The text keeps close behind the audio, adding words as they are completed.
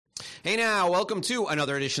Hey now, welcome to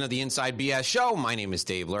another edition of the Inside BS Show. My name is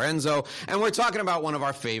Dave Lorenzo, and we're talking about one of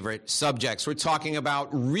our favorite subjects. We're talking about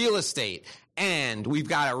real estate. And we've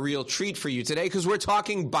got a real treat for you today because we're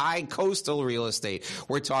talking bicoastal real estate.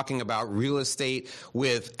 We're talking about real estate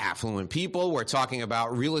with affluent people. We're talking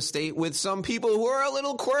about real estate with some people who are a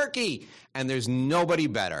little quirky. And there's nobody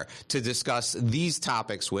better to discuss these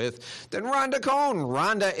topics with than Rhonda Kohn.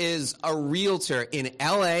 Rhonda is a realtor in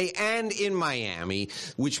LA and in Miami,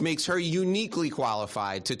 which makes her uniquely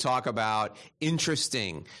qualified to talk about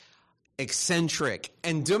interesting, eccentric,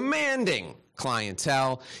 and demanding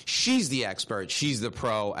clientele. She's the expert. She's the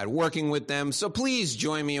pro at working with them. So please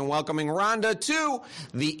join me in welcoming Rhonda to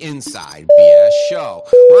the Inside BS Show.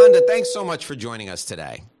 Rhonda, thanks so much for joining us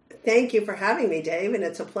today. Thank you for having me, Dave, and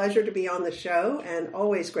it's a pleasure to be on the show and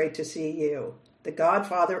always great to see you, the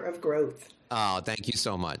godfather of growth. Oh, thank you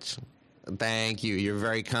so much. Thank you. You're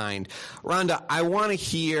very kind. Rhonda, I want to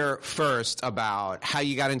hear first about how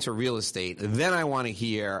you got into real estate. Then I want to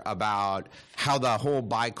hear about how the whole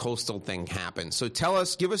bicoastal thing happened. So tell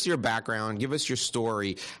us, give us your background, give us your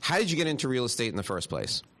story. How did you get into real estate in the first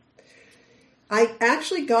place? I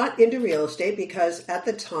actually got into real estate because at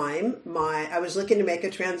the time I was looking to make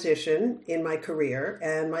a transition in my career,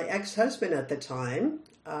 and my ex-husband at the time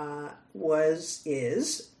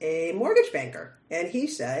is a mortgage banker. And he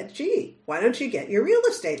said, gee, why don't you get your real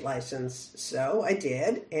estate license? So I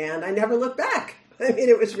did, and I never looked back. I mean,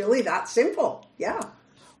 it was really that simple. Yeah.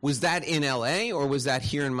 Was that in LA or was that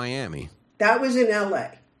here in Miami? That was in LA.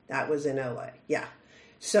 Yeah.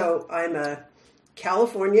 So I'm a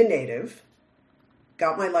California native,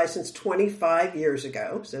 got my license 25 years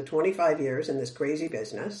ago. So 25 years in this crazy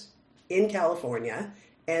business in California.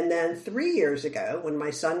 And then 3 years ago, when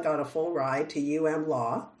my son got a full ride to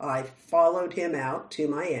Law, I followed him out to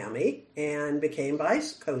Miami and became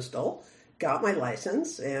bicoastal, got my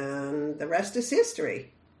license, and the rest is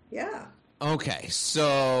history. Yeah. Okay,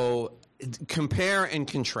 so compare and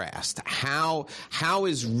contrast. How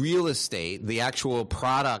is real estate, the actual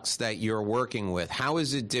products that you're working with, how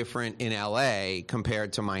is it different in LA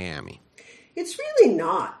compared to Miami? It's really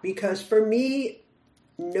not, because for me,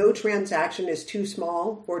 no transaction is too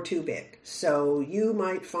small or too big. So you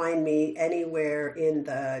might find me anywhere in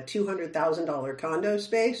the $200,000 condo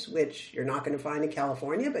space, which you're not going to find in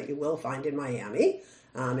California, but you will find in Miami.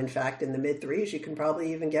 In fact, in the mid-threes, you can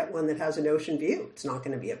probably even get one that has an ocean view. It's not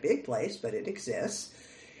going to be a big place, but it exists.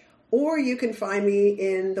 Or you can find me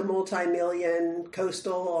in the multi-million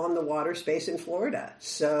coastal on the water space in Florida.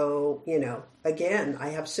 So, again, I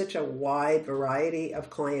have such a wide variety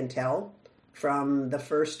of clientele, from the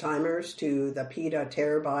first-timers to the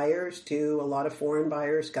pied-à-terre buyers to a lot of foreign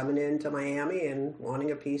buyers coming into Miami and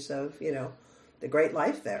wanting a piece of, the great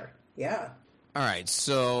life there. Yeah. All right.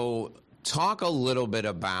 So talk a little bit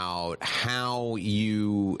about how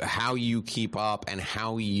you keep up and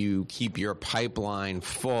how you keep your pipeline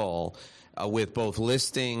full with both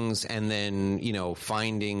listings and then,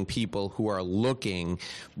 finding people who are looking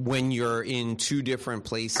when you're in two different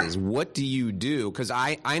places. What do you do? Because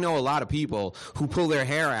I know a lot of people who pull their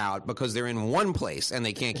hair out because they're in one place and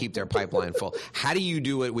they can't keep their pipeline full. How do you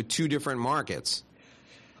do it with two different markets?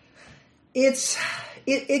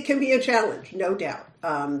 It can be a challenge, no doubt.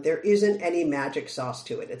 There isn't any magic sauce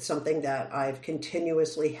to it. It's something that I've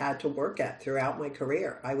continuously had to work at throughout my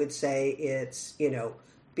career. I would say it's,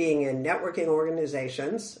 being in networking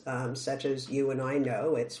organizations, such as you and I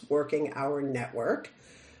know, it's working our network,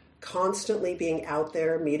 constantly being out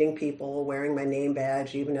there, meeting people, wearing my name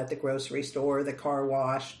badge, even at the grocery store, the car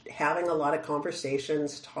wash, having a lot of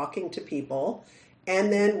conversations, talking to people,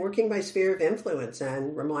 and then working my sphere of influence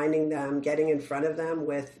and reminding them, getting in front of them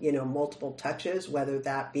with, multiple touches, whether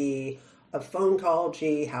that be a phone call,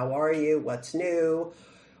 gee, how are you, what's new,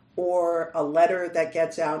 or a letter that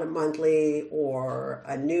gets out monthly, or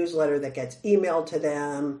a newsletter that gets emailed to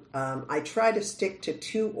them. I try to stick to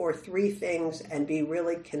 2 or 3 things and be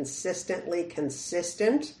really consistently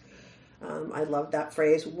consistent. I love that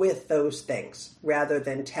phrase, with those things, rather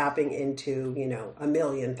than tapping into, a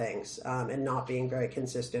million things and not being very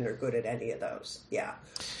consistent or good at any of those. Yeah.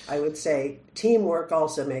 I would say teamwork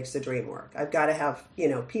also makes the dream work. I've got to have,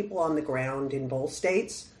 people on the ground in both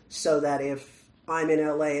states so that if I'm in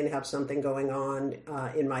LA and have something going on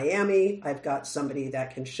in Miami, I've got somebody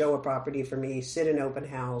that can show a property for me, sit in open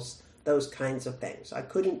house, those kinds of things. I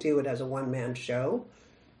couldn't do it as a one-man show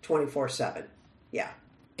 24/7. Yeah.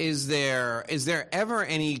 Is there ever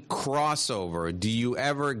any crossover? Do you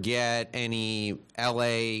ever get any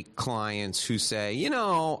LA clients who say, you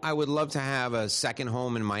know, I would love to have a second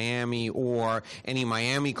home in Miami, or any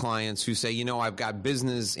Miami clients who say, you know, I've got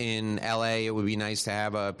business in LA, it would be nice to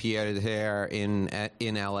have a pied à terre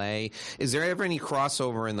in LA. Is there ever any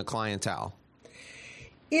crossover in the clientele?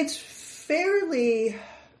 It's fairly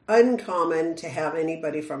uncommon to have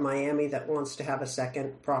anybody from Miami that wants to have a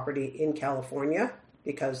second property in California,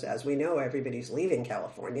 because as we know, everybody's leaving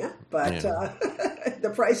California, but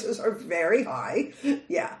the prices are very high,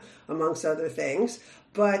 amongst other things.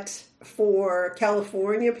 But for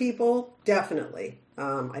California people, definitely.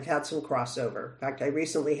 I've had some crossover. In fact, I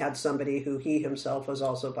recently had somebody who he himself was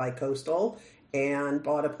also bicoastal and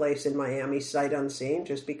bought a place in Miami sight unseen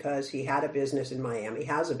just because he had a business in Miami,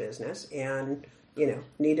 has a business, and, you know,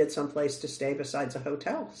 needed some place to stay besides a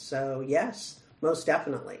hotel. So yes, most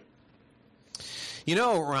definitely. You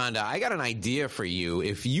know, Rhonda, I got an idea for you.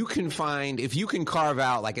 If you can carve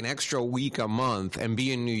out like an extra week a month and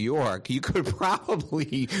be in New York, you could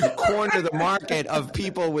probably corner the market of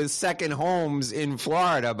people with second homes in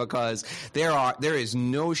Florida, because there is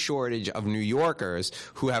no shortage of New Yorkers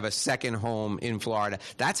who have a second home in Florida.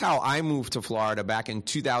 That's how I moved to Florida back in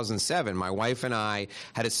 2007. My wife and I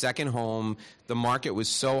had a second home. The market was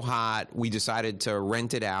so hot, we decided to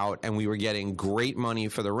rent it out, and we were getting great money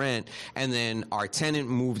for the rent. And then our tenant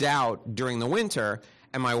moved out during the winter,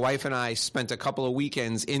 and my wife and I spent a couple of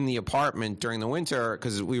weekends in the apartment during the winter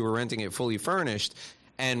because we were renting it fully furnished.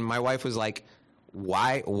 And my wife was like,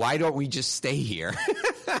 why don't we just stay here?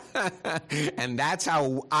 And that's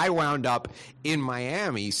how I wound up in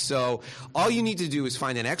Miami. So all you need to do is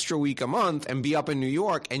find an extra week a month and be up in New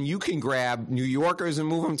York, and you can grab New Yorkers and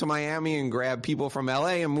move them to Miami, and grab people from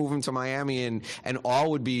LA and move them to Miami, and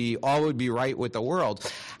all would be right with the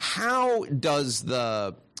world. How do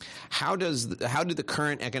the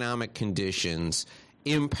current economic conditions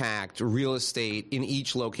impact real estate in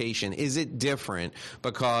each location? Is it different?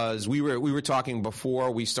 Because we were talking before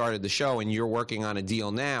we started the show, and you're working on a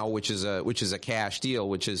deal now, which is a cash deal,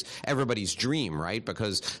 which is everybody's dream, right?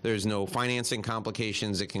 Because there's no financing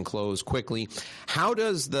complications, it can close quickly. How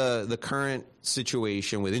does the current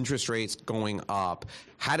situation with interest rates going up,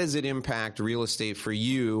 how does it impact real estate for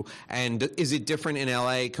you? And is it different in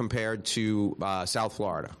LA compared to South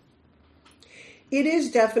Florida? It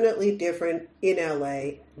is definitely different in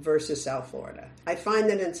LA versus South Florida. I find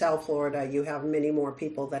that in South Florida, you have many more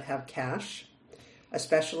people that have cash,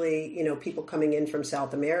 especially, you know, people coming in from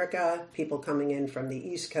South America, people coming in from the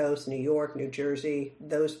East Coast, New York, New Jersey.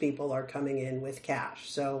 Those people are coming in with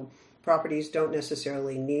cash. So properties don't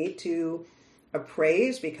necessarily need to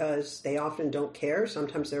appraise because they often don't care.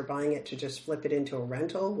 Sometimes they're buying it to just flip it into a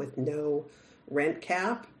rental with no rent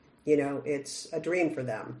cap. You know, it's a dream for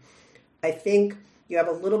them. I think you have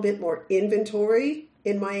a little bit more inventory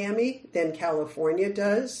in Miami than California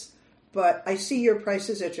does, but I see your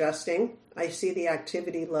prices adjusting. I see the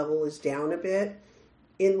activity level is down a bit.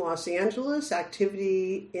 In Los Angeles,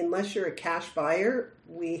 activity, unless you're a cash buyer,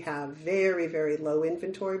 we have very, very low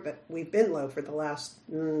inventory, but we've been low for the last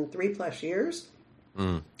 3+ years.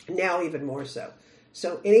 Now even more so.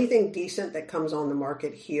 So anything decent that comes on the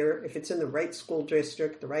market here, if it's in the right school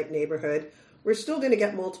district, the right neighborhood, we're still going to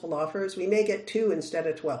get multiple offers. We may get 2 instead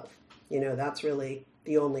of 12. You know, that's really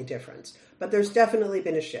the only difference. But there's definitely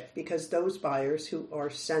been a shift because those buyers who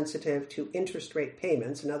are sensitive to interest rate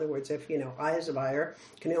payments, in other words, if, you know, I as a buyer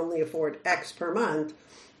can only afford X per month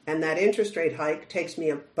and that interest rate hike takes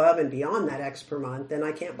me above and beyond that X per month, then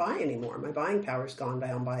I can't buy anymore. My buying power's gone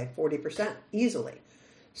down by 40% easily.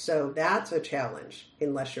 So that's a challenge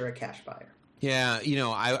unless you're a cash buyer. Yeah, you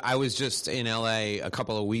know, I was just in LA a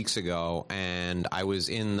couple of weeks ago, and I was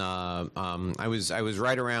in I was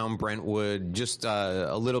right around Brentwood, just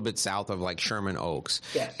a little bit south of like Sherman Oaks.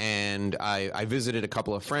 Yes. And I visited a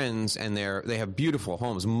couple of friends, and they have beautiful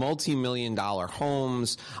homes, multi-million-dollar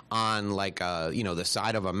homes on like the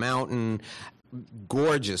side of a mountain,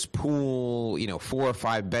 gorgeous pool, 4 or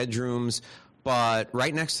 5 bedrooms. But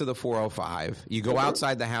right next to the 405, you go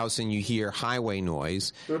outside the house and you hear highway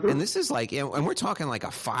noise. And this is like, and we're talking like a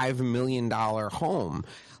 $5 million home.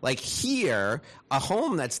 Like here, a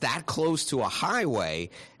home that's that close to a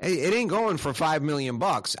highway, it ain't going for $5 million.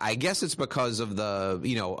 I guess it's because of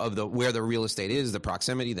the where the real estate is, the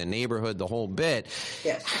proximity, the neighborhood, the whole bit.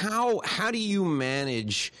 Yes. How do you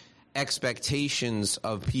manage expectations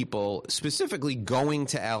of people specifically going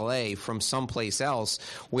to LA from someplace else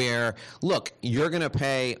where, look, you're going to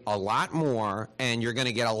pay a lot more and you're going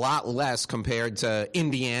to get a lot less compared to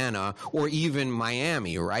Indiana or even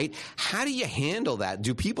Miami, right? How do you handle that?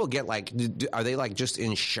 Do people get are they just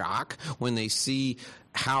in shock when they see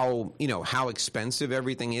how expensive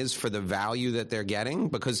everything is for the value that they're getting?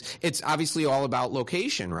 Because it's obviously all about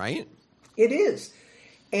location, right? It is.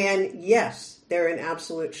 And yes, they're in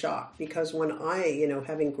absolute shock because when I,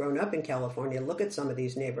 having grown up in California, look at some of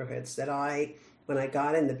these neighborhoods that when I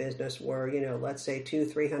got in the business were, let's say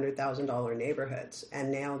 $200,000-$300,000 neighborhoods,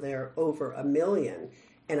 and now they're over $1 million.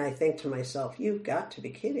 And I think to myself, you've got to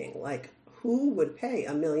be kidding. Who would pay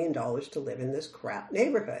 $1 million to live in this crap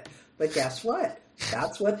neighborhood? But guess what?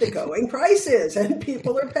 That's what the going price is, and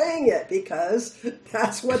people are paying it because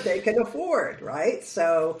that's what they can afford, right?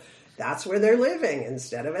 So that's where they're living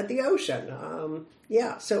instead of at the ocean.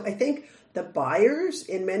 So I think the buyers,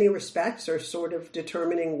 in many respects, are sort of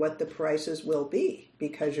determining what the prices will be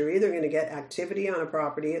because you're either going to get activity on a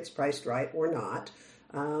property, it's priced right or not,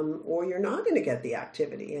 or you're not going to get the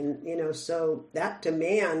activity. And, so that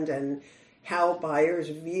demand and how buyers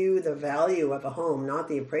view the value of a home, not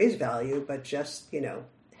the appraised value, but just,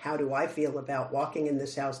 how do I feel about walking in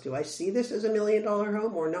this house? Do I see this as $1 million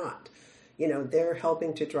home or not? They're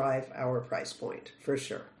helping to drive our price point for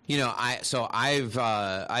sure.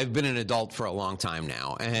 I've been an adult for a long time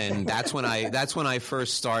now, and that's when I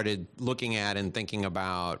first started looking at and thinking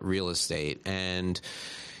about real estate. And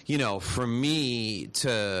for me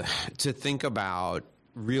to think about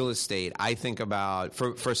real estate, I think about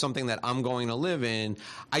for something that I'm going to live in,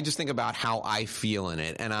 I just think about how I feel in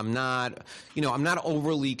it. And I'm not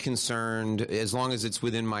overly concerned as long as it's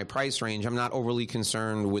within my price range. I'm not overly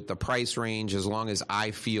concerned with the price range as long as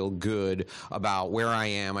I feel good about where I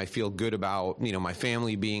am. I feel good about, my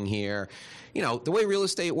family being here. The way real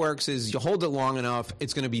estate works is you hold it long enough,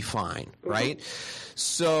 it's going to be fine, right? Mm-hmm.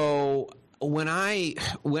 So when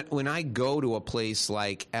I go to a place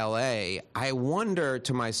like LA, I wonder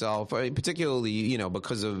to myself, particularly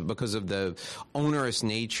because of the onerous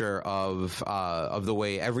nature of the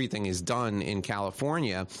way everything is done in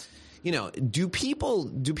California. Do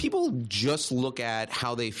people just look at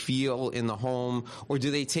how they feel in the home, or do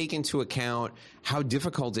they take into account how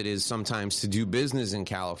difficult it is sometimes to do business in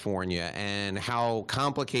California and how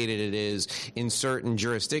complicated it is in certain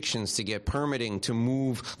jurisdictions to get permitting to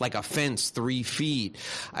move like a fence 3 feet?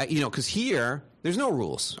 Because here there's no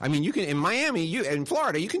rules. I mean, you can in Miami, in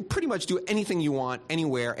Florida, you can pretty much do anything you want,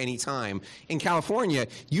 anywhere, anytime. In California,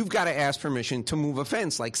 you've got to ask permission to move a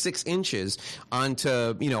fence like 6 inches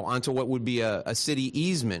onto what would be a city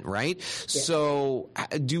easement, right? Yeah. So,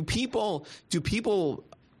 do people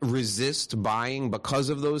resist buying because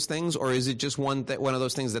of those things, or is it just one of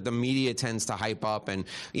those things that the media tends to hype up and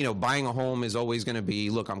buying a home is always going to be,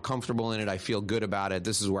 look, I'm comfortable in it, I feel good about it,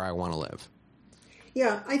 this is where I want to live?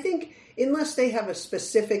 Yeah, I think unless they have a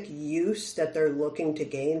specific use that they're looking to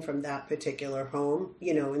gain from that particular home,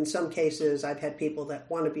 in some cases I've had people that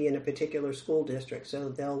want to be in a particular school district, so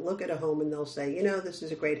they'll look at a home and they'll say, this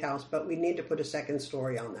is a great house, but we need to put a second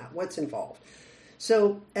story on that. What's involved?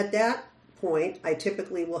 So at that point, I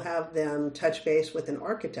typically will have them touch base with an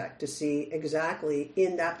architect to see exactly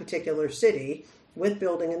in that particular city with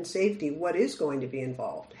building and safety, what is going to be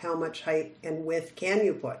involved? How much height and width can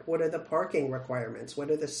you put? What are the parking requirements? What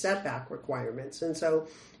are the setback requirements? And so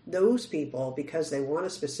those people, because they want a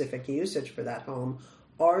specific usage for that home,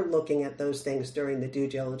 are looking at those things during the due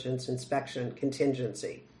diligence inspection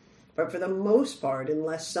contingency. But for the most part,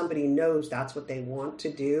 unless somebody knows that's what they want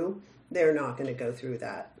to do, they're not going to go through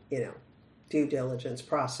that, due diligence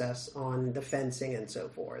process on the fencing and so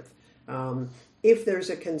forth. If there's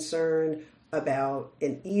a concern about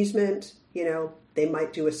an easement, they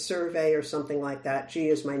might do a survey or something like that. Gee,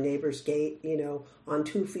 is my neighbor's gate, on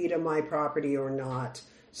 2 feet of my property or not?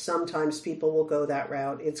 Sometimes people will go that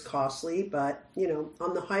route. It's costly, but,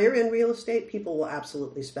 on the higher end real estate, people will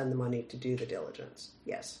absolutely spend the money to do the diligence.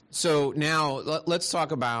 Yes. So now let's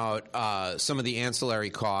talk about some of the ancillary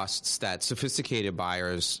costs that sophisticated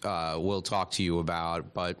buyers will talk to you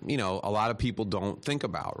about, but, a lot of people don't think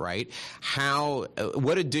about, right?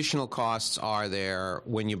 What additional costs are there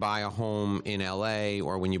when you buy a home in LA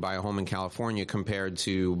or when you buy a home in California compared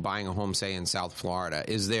to buying a home, say, in South Florida?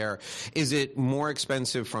 Is it more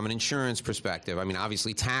expensive from an insurance perspective? I mean,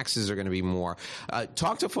 obviously taxes are going to be more.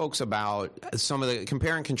 Talk to folks about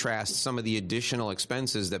compare and contrast some of the additional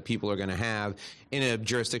expenses that people are going to have in a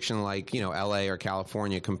jurisdiction like, LA or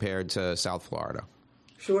California compared to South Florida.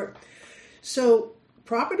 Sure. So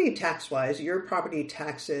property tax-wise, your property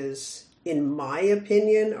taxes in my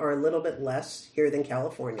opinion, are a little bit less here than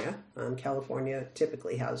California. California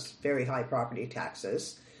typically has very high property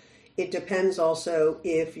taxes. It depends also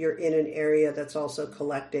if you're in an area that's also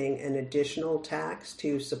collecting an additional tax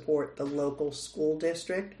to support the local school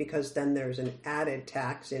district, because then there's an added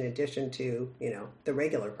tax in addition to, the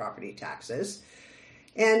regular property taxes.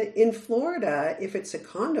 And in Florida, if it's a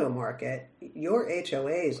condo market, your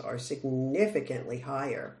HOAs are significantly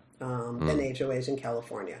higher than HOAs in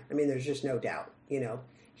California. I mean, there's just no doubt.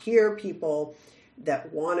 Here people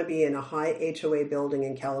that want to be in a high HOA building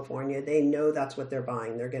in California, they know that's what they're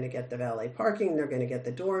buying. They're going to get the valet parking, they're going to get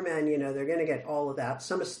the doorman, they're going to get all of that.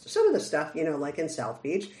 Some of the stuff, like in South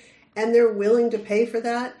Beach, and they're willing to pay for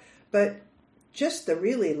that. But just the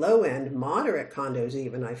really low-end, moderate condos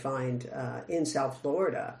even, I find, in South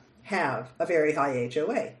Florida have a very high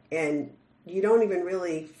HOA. And you don't even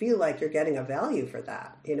really feel like you're getting a value for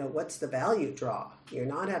that. What's the value draw? You're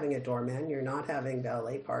not having a doorman. You're not having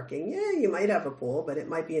valet parking. Yeah, you might have a pool, but it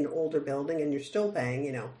might be an older building and you're still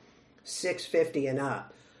paying, $650 and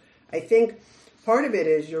up. I think part of it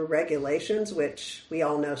is your regulations, which we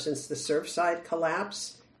all know since the Surfside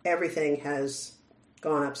collapse, everything has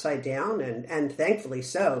gone upside down, and thankfully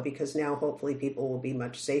so, because now hopefully people will be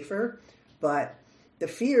much safer. But the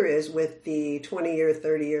fear is with the 20-year,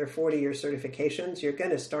 30-year, 40-year certifications, you're going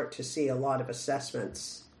to start to see a lot of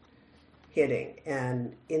assessments hitting.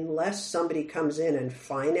 And unless somebody comes in and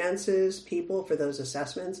finances people for those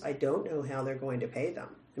assessments, I don't know how they're going to pay them.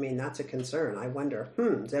 I mean, that's a concern. I wonder,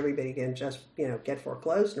 is everybody going to just, get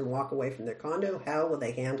foreclosed and walk away from their condo? How will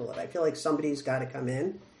they handle it? I feel like somebody's got to come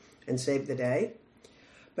in and save the day.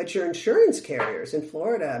 But your insurance carriers in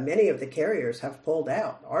Florida, many of the carriers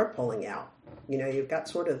are pulling out. You've got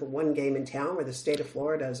sort of the one game in town where the state of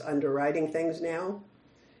Florida is underwriting things now,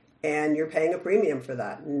 and you're paying a premium for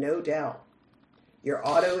that, no doubt. Your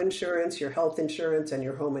auto insurance, your health insurance, and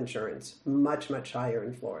your home insurance, much, much higher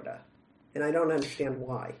in Florida. And I don't understand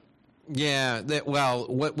why. Yeah,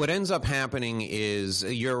 what ends up happening is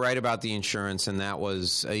you're right about the insurance, and that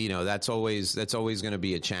was that's always going to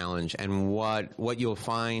be a challenge. And what you'll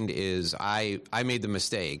find is I made the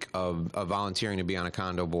mistake of volunteering to be on a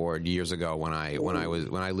condo board years ago when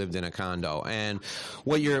I lived in a condo. And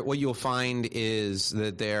what you'll find is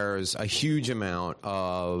that there's a huge amount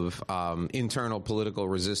of internal political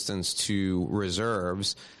resistance to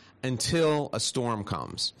reserves until a storm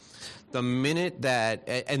comes. The minute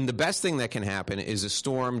and the best thing that can happen is a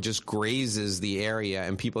storm just grazes the area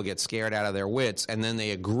and people get scared out of their wits, and then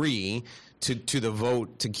they agree to the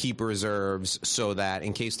vote to keep reserves so that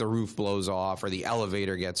in case the roof blows off or the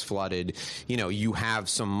elevator gets flooded, you have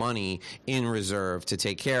some money in reserve to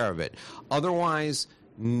take care of it. Otherwise,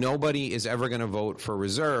 nobody is ever going to vote for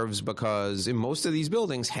reserves, because in most of these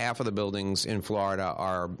buildings, half of the buildings in Florida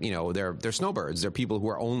are, they're snowbirds. They're people who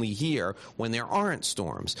are only here when there aren't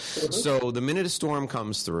storms. Mm-hmm. So the minute a storm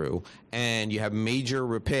comes through and you have major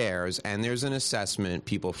repairs and there's an assessment,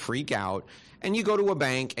 people freak out. And you go to a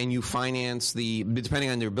bank and you finance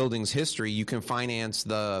depending on your building's history, you can finance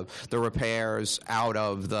the repairs out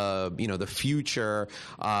of the future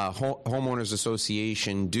homeowners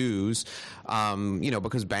association dues,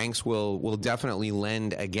 because banks will definitely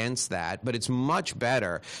lend against that. But it's much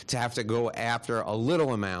better to have to go after a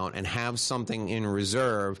little amount and have something in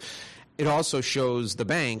reserve. It also shows the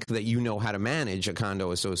bank that you know how to manage a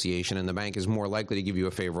condo association, and the bank is more likely to give you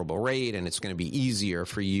a favorable rate, and it's going to be easier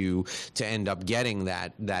for you to end up getting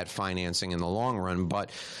that financing in the long run.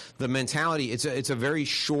 But the mentality, it's a very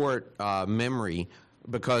short memory,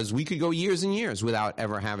 because we could go years and years without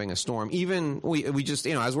ever having a storm. Even we just,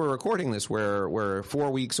 as we're recording this, we're 4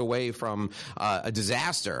 weeks away from a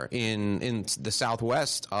disaster in the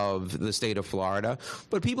southwest of the state of Florida.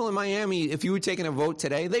 But people in Miami, if you were taking a vote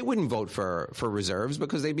today, they wouldn't vote for reserves,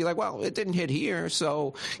 because they'd be like, well, it didn't hit here.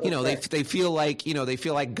 So, they feel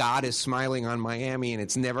like God is smiling on Miami, and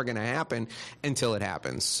it's never going to happen until it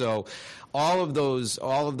happens. So all of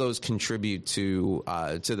those contribute to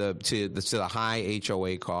the high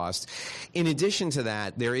HOA cost. In addition to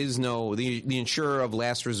that, there is the insurer of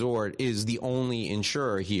last resort is the only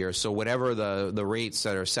insurer here. So whatever the rates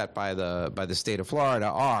that are set by the state of Florida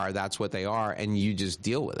are, that's what they are, and you just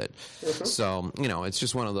deal with it. Mm-hmm. So it's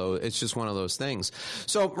just one of those things.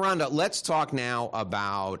 So Rhonda, let's talk now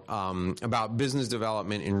about business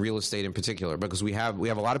development in real estate in particular, because we have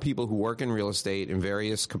a lot of people who work in real estate in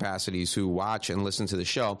various capacities who watch and listen to the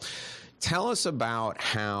show. Tell us about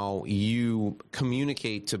how you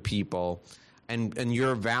communicate to people and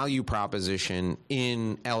your value proposition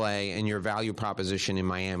in LA and your value proposition in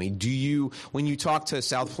Miami, when you talk to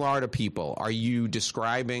South Florida people, are you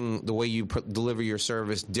describing the way you deliver your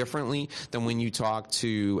service differently than when you talk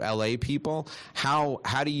to LA people? How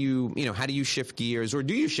do you shift gears, or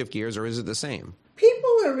do you shift gears, or is it the same?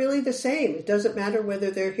 People are really the same. It doesn't matter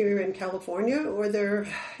whether they're here in California or they're,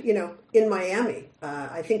 in Miami.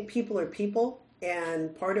 I think people are people,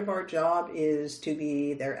 and part of our job is to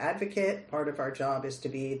be their advocate. Part of our job is to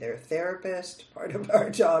be their therapist. Part of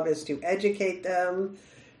our job is to educate them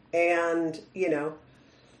and,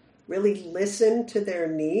 really listen to their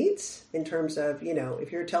needs in terms of,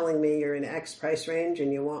 if you're telling me you're in X price range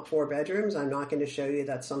and you want 4 bedrooms, I'm not going to show you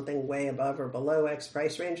that something way above or below X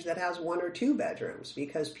price range that has 1 or 2 bedrooms,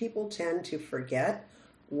 because people tend to forget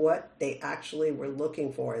what they actually were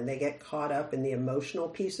looking for and they get caught up in the emotional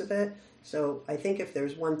piece of it. So I think if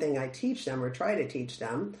there's one thing I teach them or try to teach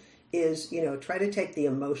them is, try to take the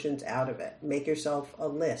emotions out of it. Make yourself a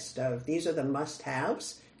list of these are the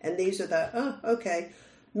must-haves and these are the, okay,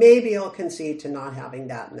 maybe I'll concede to not having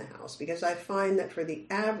that in the house, because I find that for the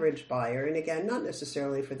average buyer, and again, not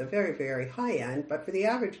necessarily for the very, very high end, but for the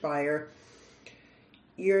average buyer,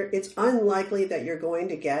 it's unlikely that you're going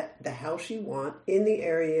to get the house you want in the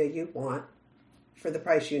area you want for the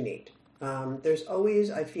price you need. There's always,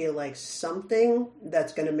 I feel like, something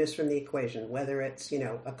that's going to miss from the equation, whether it's,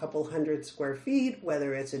 a couple hundred square feet,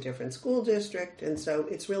 whether it's a different school district. And so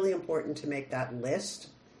it's really important to make that list.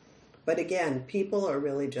 But again, people are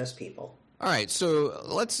really just people. All right, so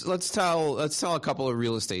let's tell a couple of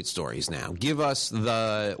real estate stories now. Give us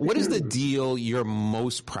what is the deal you're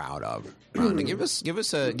most proud of? Rhonda, give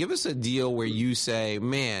us a deal where you say,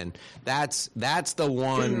 man, that's the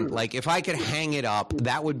one. Like, if I could hang it up,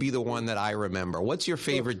 that would be the one that I remember. What's your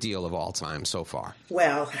favorite deal of all time so far?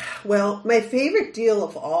 Well, my favorite deal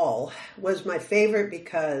of all was my favorite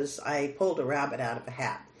because I pulled a rabbit out of a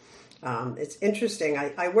hat. It's interesting.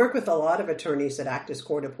 I work with a lot of attorneys that act as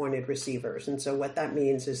court-appointed receivers. And so what that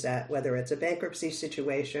means is that whether it's a bankruptcy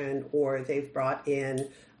situation or they've brought in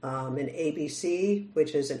an ABC,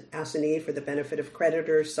 which is an assignee for the benefit of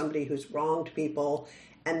creditors, somebody who's wronged people,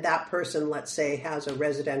 and that person, let's say, has a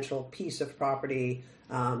residential piece of property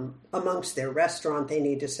amongst their restaurant they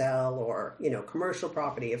need to sell, or, commercial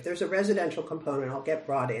property. If there's a residential component, I'll get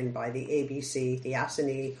brought in by the ABC, the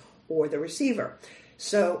assignee, or the receiver.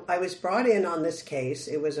 So I was brought in on this case.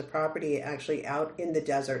 It was a property actually out in the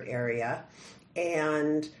desert area,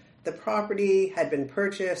 and the property had been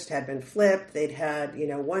purchased, had been flipped. They'd had,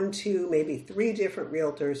 1, 2, maybe 3 different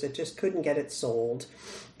realtors that just couldn't get it sold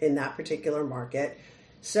in that particular market.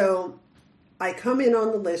 So I come in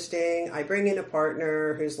on the listing. I bring in a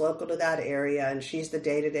partner who's local to that area, and she's the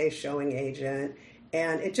day-to-day showing agent.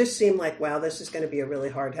 And it just seemed like, wow, this is going to be a really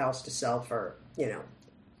hard house to sell for,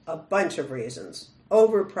 a bunch of reasons.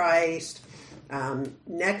 Overpriced,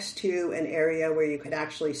 next to an area where you could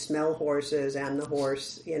actually smell horses and the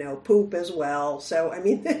horse, poop as well. So,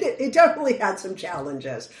 it definitely had some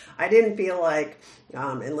challenges. I didn't feel like,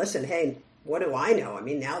 and listen, hey, what do I know?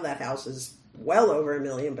 Now that house is well over $1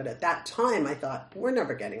 million, but at that time I thought, we're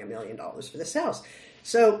never getting $1 million for this house.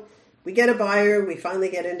 So we get a buyer, we finally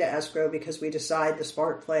get into escrow because we decide the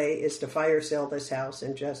smart play is to fire sale this house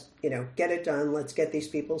and just, get it done. Let's get these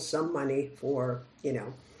people some money for,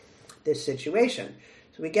 this situation.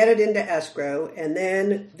 So we get it into escrow, and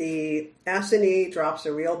then the assignee drops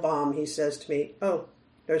a real bomb. He says to me, oh,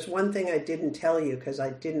 there's one thing I didn't tell you because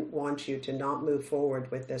I didn't want you to not move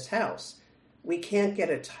forward with this house. We can't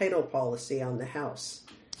get a title policy on the house.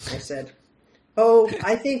 I said, oh,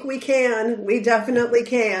 I think we can. We definitely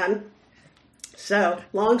can. So,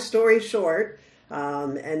 long story short,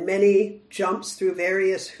 and many jumps through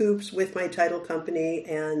various hoops with my title company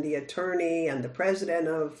and the attorney and the president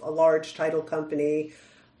of a large title company,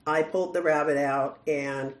 I pulled the rabbit out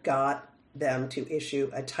and got them to issue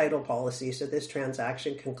a title policy so this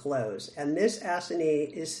transaction can close. And this assignee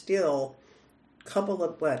is still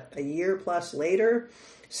a year plus later,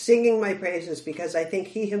 singing my praises because I think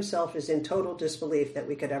he himself is in total disbelief that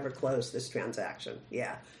we could ever close this transaction.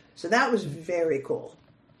 Yeah. So that was very cool.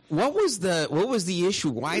 What was the issue?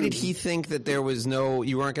 Why did he think that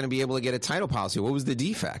you weren't going to be able to get a title policy? What was the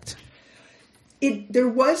defect? There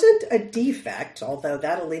wasn't a defect, although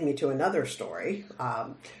that'll lead me to another story.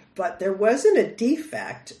 But there wasn't a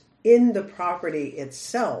defect in the property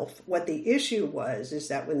itself. What the issue was is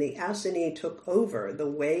that when the assignee took over, the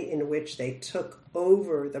way in which they took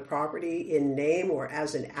over the property in name or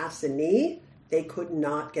as an assignee, they could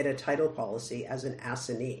not get a title policy as an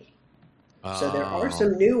assignee. So there are Oh,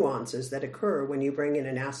 some nuances that occur when you bring in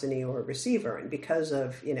an assignee or a receiver. And because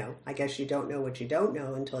of, I guess you don't know what you don't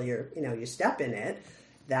know until you step in it.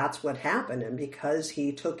 That's what happened. And because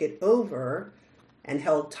he took it over and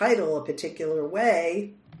held title a particular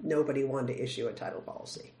way, nobody wanted to issue a title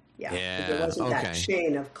policy. Yeah. There yeah. wasn't that Okay.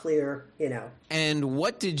 chain of clear, And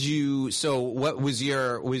what did you? So, what was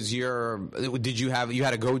your? Did you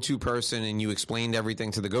had a go-to person, and you explained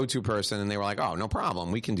everything to the go-to person, and they were like, "Oh, no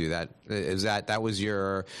problem, we can do that." Is that was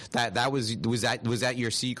your was that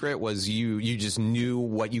your secret? Was you just knew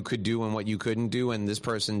what you could do and what you couldn't do, and this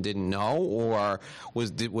person didn't know, or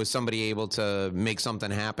was somebody able to make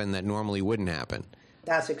something happen that normally wouldn't happen?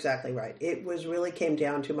 That's exactly right. It really came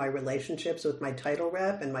down to my relationships with my title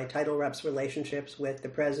rep and my title rep's relationships with the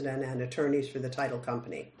president and attorneys for the title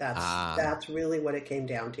company. That's really what it came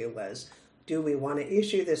down to was, do we want to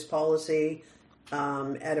issue this policy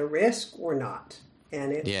at a risk or not?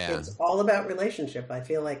 And it's all about relationship. I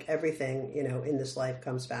feel like everything, in this life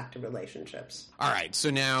comes back to relationships. All right. So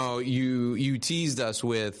now you teased us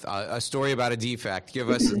with a story about a defect. Give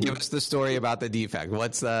us the story about the defect.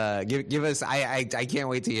 What's give us? I can't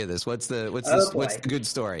wait to hear this. What's the good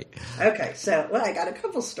story? Okay. So I got a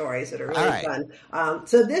couple stories that are really fun.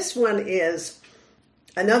 So this one is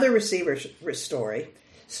another receiver story.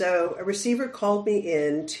 So a receiver called me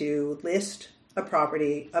in to list a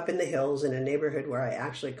property up in the hills in a neighborhood where I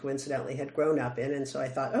actually coincidentally had grown up in. And so I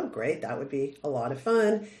thought, oh, great, that would be a lot of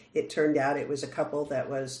fun. It turned out it was a couple that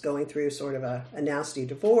was going through sort of a nasty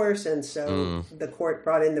divorce. And so the court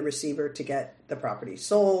brought in the receiver to get the property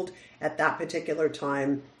sold. At that particular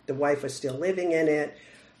time, the wife was still living in it.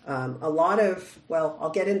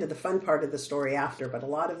 I'll get into the fun part of the story after, but a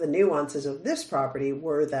lot of the nuances of this property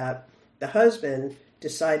were that the husband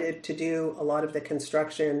decided to do a lot of the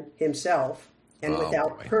construction himself and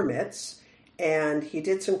without permits, and he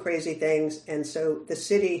did some crazy things. And so the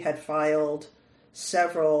city had filed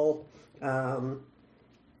several,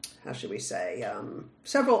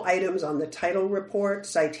 several items on the title report,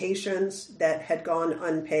 citations that had gone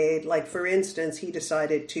unpaid. Like, for instance, he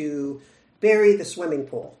decided to bury the swimming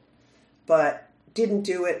pool, but didn't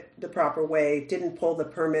do it the proper way, didn't pull the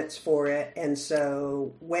permits for it. And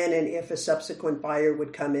so when and if a subsequent buyer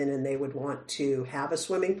would come in and they would want to have a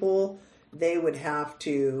swimming pool, they would have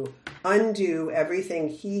to undo everything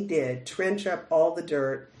he did, trench up all the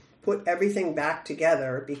dirt, put everything back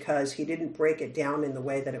together because he didn't break it down in the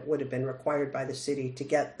way that it would have been required by the city to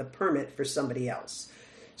get the permit for somebody else.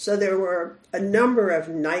 So there were a number of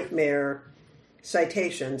nightmare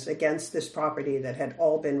citations against this property that had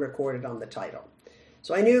all been recorded on the title.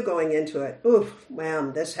 So I knew going into it,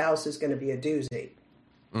 this house is going to be a doozy.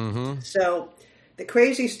 Mm-hmm. So the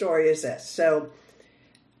crazy story is this. So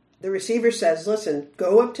the receiver says, listen,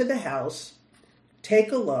 go up to the house,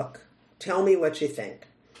 take a look, tell me what you think.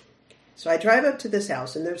 So I drive up to this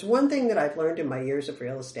house, and there's one thing that I've learned in my years of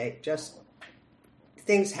real estate. Just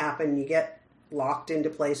things happen. You get locked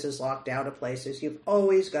into places, locked out of places. You've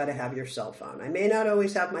always got to have your cell phone. I may not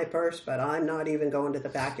always have my purse, but I'm not even going to the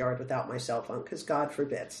backyard without my cell phone because God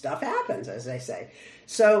forbid, stuff happens, as they say.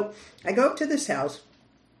 So I go up to this house,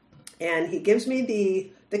 and he gives me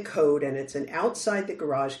the code, and it's an outside the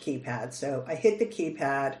garage keypad. So I hit the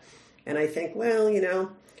keypad, and I think,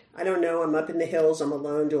 I don't know. I'm up in the hills. I'm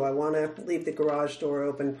alone. Do I want to leave the garage door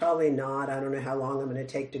open? Probably not. I don't know how long I'm going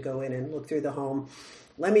to take to go in and look through the home.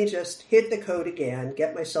 Let me just hit the code again,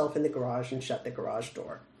 get myself in the garage, and shut the garage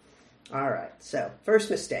door. All right. So first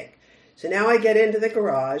mistake. So now I get into the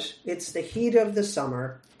garage. It's the heat of the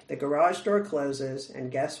summer. The garage door closes,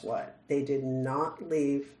 and guess what? They did not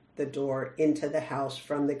leave the door into the house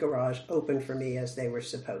from the garage open for me as they were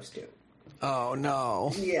supposed to. Oh,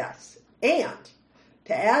 no. Yes. And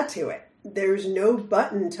to add to it, there's no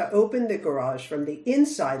button to open the garage from the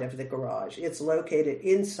inside of the garage. It's located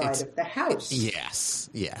inside of the house. Yes.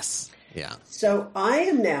 Yeah. So I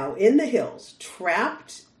am now in the hills,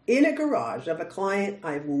 trapped in a garage of a client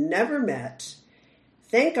I've never met.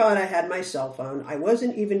 Thank God I had my cell phone. I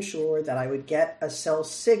wasn't even sure that I would get a cell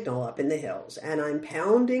signal up in the hills. And I'm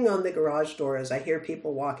pounding on the garage door as I hear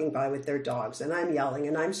people walking by with their dogs. And I'm yelling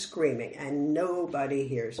and I'm screaming and nobody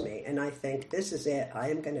hears me. And I think, this is it. I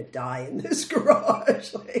am going to die in this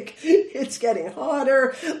garage. It's getting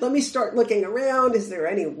hotter. Let me start looking around. Is there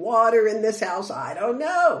any water in this house? I don't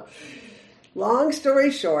know. Long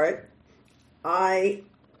story short, I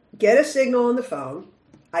get a signal on the phone.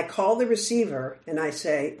 I call the receiver and I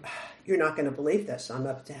say, you're not going to believe this. I'm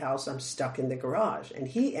up at the house. I'm stuck in the garage. And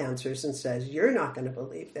he answers and says, you're not going to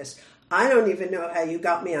believe this. I don't even know how you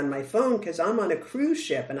got me on my phone because I'm on a cruise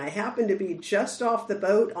ship and I happen to be just off the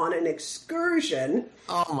boat on an excursion.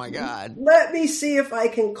 Oh, my God. Let me see if I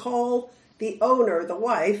can call the owner, the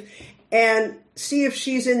wife, and see if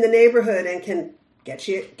she's in the neighborhood and can get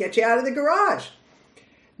you out of the garage.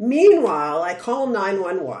 Meanwhile, I call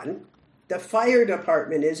 911. The fire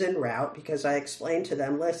department is en route because I explained to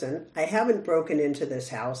them, listen, I haven't broken into this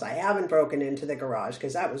house. I haven't broken into the garage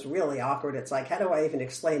because that was really awkward. It's like, how do I even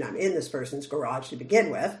explain I'm in this person's garage to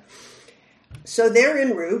begin with? So they're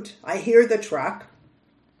en route. I hear the truck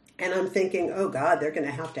and I'm thinking, oh God, they're going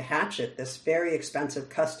to have to hatchet this very expensive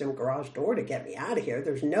custom garage door to get me out of here.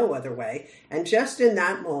 There's no other way. And just in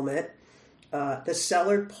that moment, the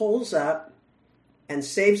seller pulls up and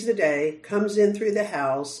saves the day, comes in through the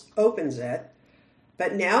house, opens it.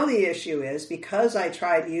 But now the issue is, because I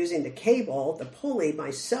tried using the cable, the pulley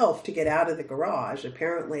myself to get out of the garage,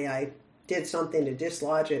 apparently I did something to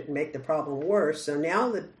dislodge it and make the problem worse. So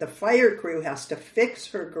now the fire crew has to fix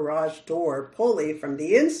her garage door pulley from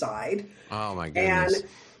the inside. Oh my goodness. And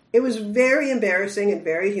it was very embarrassing and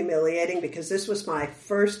very humiliating because this was my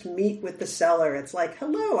first meet with the seller. It's like,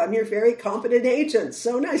 hello, I'm your very competent agent.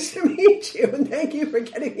 So nice to meet you. And thank you for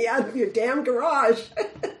getting me out of your damn garage.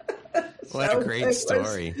 What a great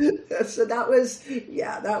story. So that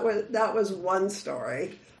was one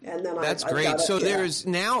story. And then that's great. So there's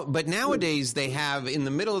now, but nowadays they have in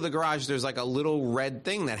the middle of the garage, there's like a little red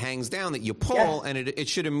thing that hangs down that you pull and it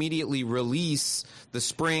should immediately release the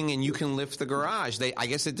spring and you can lift the garage. I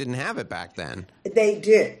guess it didn't have it back then. They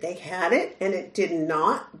did. They had it and it did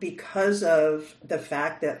not because of the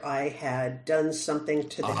fact that I had done something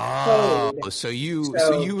to the code. So you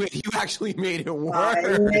actually made it worse.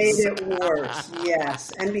 I made it worse. Yes.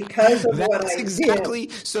 And because of what I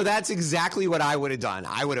did. So that's exactly what I would have done.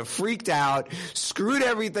 I would have freaked out, screwed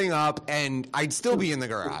everything up, and I'd still be in the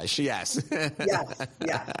garage. Yes. Yes.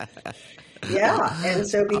 Yeah. Yeah. And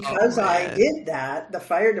so because I did that, the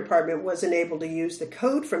fire department wasn't able to use the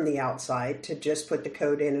code from the outside to just put the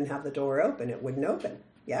code in and have the door open. It wouldn't open.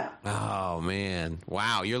 Yeah. Oh man!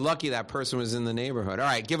 Wow, you're lucky that person was in the neighborhood. All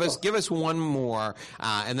right, give us one more,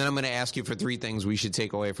 and then I'm going to ask you for 3 things we should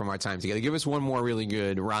take away from our time together. Give us one more really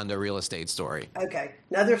good Rhonda real estate story. Okay,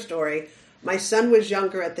 another story. My son was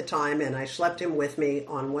younger at the time, and I schlepped him with me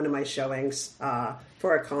on one of my showings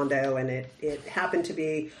for a condo, and it happened to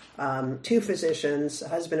be 2 physicians, a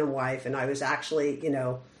husband and wife, and I was actually,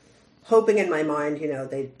 hoping in my mind,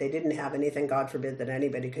 they didn't have anything, God forbid, that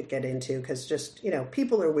anybody could get into, because just,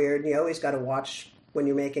 people are weird, and you always got to watch when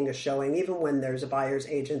you're making a showing, even when there's a buyer's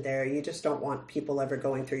agent there, you just don't want people ever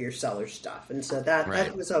going through your seller's stuff. And so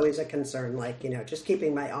that was always a concern, just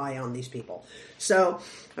keeping my eye on these people. So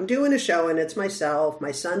I'm doing a show and it's myself,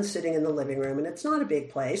 my son's sitting in the living room and it's not a big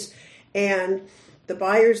place. And the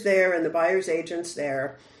buyer's there and the buyer's agent's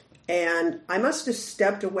there. And I must have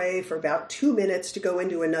stepped away for about 2 minutes to go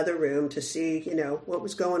into another room to see, what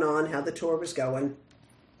was going on, how the tour was going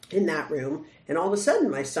in that room. And all of a sudden,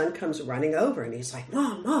 my son comes running over and he's like,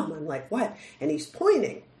 Mom. I'm like, what? And he's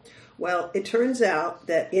pointing. Well, it turns out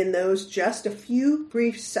that in those just a few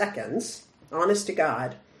brief seconds, honest to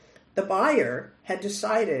God, the buyer had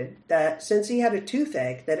decided that since he had a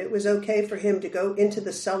toothache, that it was okay for him to go into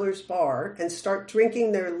the seller's bar and start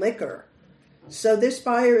drinking their liquor. So this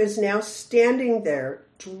buyer is now standing there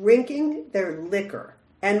drinking their liquor.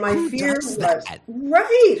 And my fear was,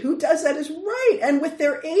 right, who does that is right. And with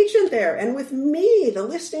their agent there and with me, the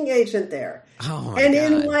listing agent there. Oh my and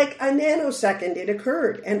God. In like a nanosecond, it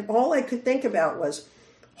occurred. And all I could think about was,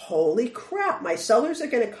 holy crap, my sellers are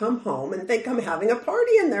going to come home and think I'm having a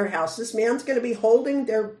party in their house. This man's going to be holding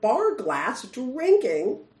their bar glass,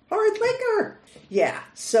 drinking hard liquor. Yeah.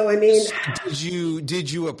 So I mean,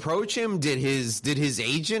 did you approach him? Did his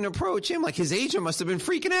agent approach him? Like his agent must have been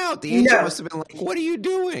freaking out. The agent must have been like, "What are you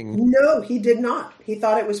doing?" No, he did not. He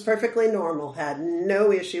thought it was perfectly normal. Had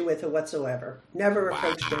no issue with it whatsoever. Never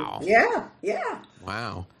approached him. Yeah.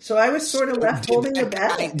 Wow. So I was sort of left holding the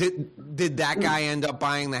bag. Did that guy end up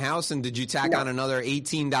buying the house? And did you tack on another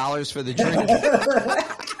 $18 for the drink?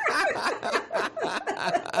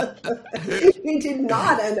 He did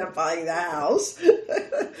not end up buying the house.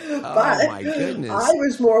 But my goodness. I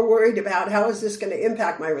was more worried about how is this going to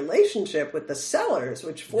impact my relationship with the sellers,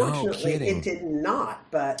 which fortunately it did not.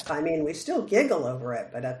 But I mean, we still giggle over it.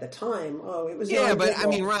 But at the time, it was but I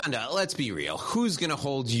mean, Rhonda, let's be real. Who's going to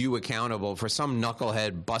hold you accountable for some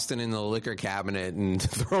knucklehead busting in the liquor cabinet and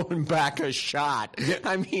throwing back a shot?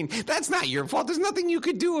 I mean, that's not your fault. There's nothing you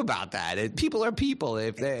could do about that. People are people.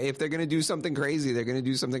 If they're going to do something crazy, they're going to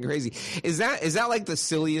do something crazy. Is that like the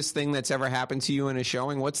silliest thing that's ever happened to you in a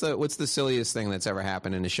showing? What's the silliest thing that's ever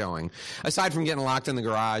happened in a showing, aside from getting locked in the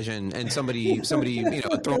garage and somebody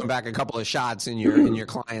throwing back a couple of shots in your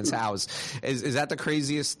client's house? Is that the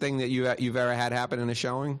craziest thing that you've ever had happen in a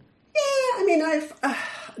showing? Yeah, I mean,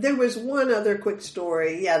 there was one other quick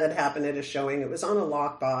story, that happened at a showing. It was on a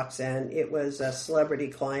lockbox, and it was a celebrity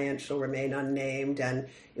client. She'll remain unnamed, and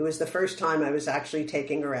it was the first time I was actually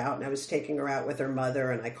taking her out, and I was taking her out with her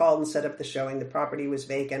mother, and I called and set up the showing. The property was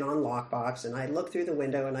vacant on lockbox, and I looked through the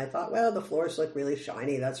window, and I thought, well, the floors look really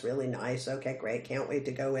shiny. That's really nice. Okay, great. Can't wait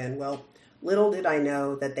to go in. Well, little did I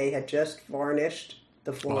know that they had just varnished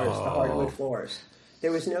the floors, the hardwood floors.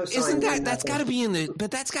 There was no sign. Isn't that's got to be in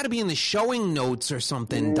the showing notes or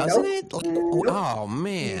something, doesn't it? Nope. Oh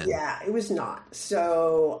man. Yeah, it was not.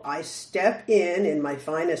 So I step in my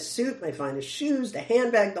finest suit, my finest shoes, the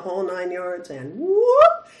handbag, the whole 9 yards, and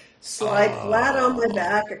whoop, slide flat on my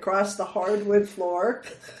back across the hardwood floor.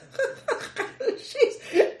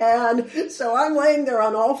 And so I'm laying there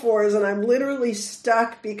on all fours, and I'm literally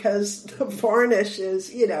stuck because the varnish is,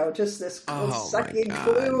 just this sucky,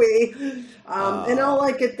 gluey. And all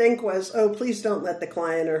I could think was, oh, please don't let the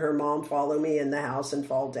client or her mom follow me in the house and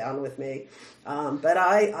fall down with me. But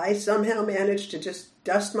I somehow managed to just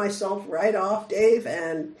dust myself right off, Dave,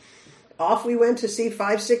 and off we went to see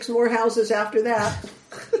 5-6 more houses after that.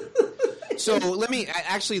 So let me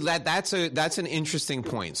actually that's an interesting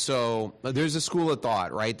point. So there's a school of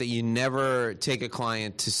thought, right, that you never take a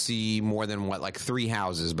client to see more than 3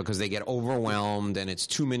 houses because they get overwhelmed and it's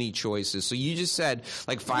too many choices. So you just said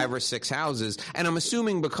 5 or 6 houses, and I'm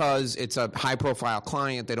assuming because it's a high profile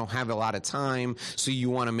client, they don't have a lot of time, so you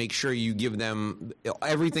want to make sure you give them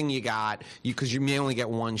everything you got because you may only get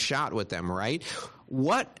one shot with them, right?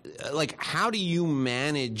 How do you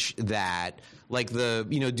manage that?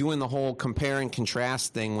 Doing the whole compare and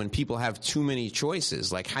contrast thing when people have too many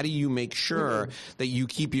choices. How do you make sure that you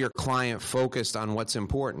keep your client focused on what's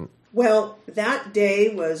important? Well, that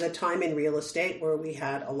day was a time in real estate where we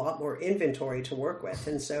had a lot more inventory to work with.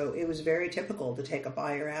 And so it was very typical to take a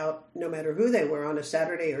buyer out, no matter who they were, on a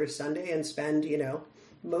Saturday or a Sunday and spend,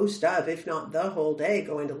 most of, if not the whole day,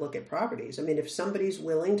 going to look at properties. I mean, if somebody's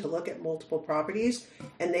willing to look at multiple properties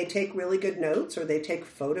and they take really good notes or they take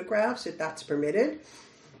photographs, if that's permitted,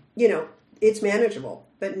 it's manageable.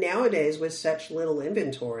 But nowadays, with such little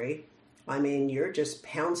inventory, I mean, you're just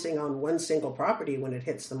pouncing on one single property when it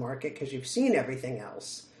hits the market because you've seen everything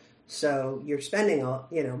else. So you're spending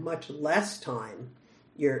much less time.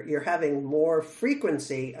 You're having more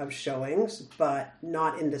frequency of showings, but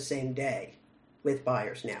not in the same day with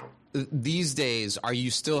buyers now. These days, are you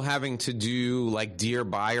still having to do dear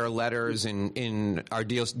buyer letters or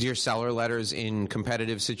dear seller letters in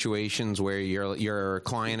competitive situations where your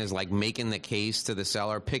client is making the case to the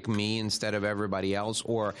seller, pick me instead of everybody else,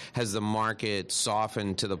 or has the market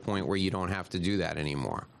softened to the point where you don't have to do that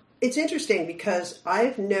anymore? It's interesting because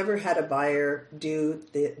I've never had a buyer do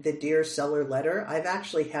the dear seller letter. I've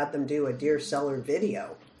actually had them do a dear seller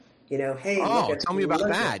video. Hey, tell me about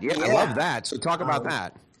that. Yeah, I love that. So talk about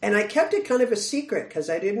that. And I kept it kind of a secret because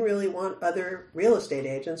I didn't really want other real estate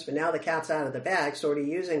agents, but now the cat's out of the bag, sort of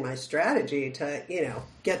using my strategy to,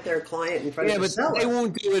 get their client in front of the seller. They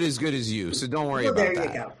won't do it as good as you, so don't worry about that. There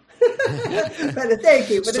you go. But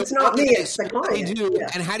thank you, but it's not me, it's the client.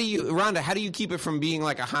 And how do you, Rhonda, how do you keep it from being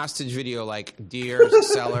like a hostage video, dear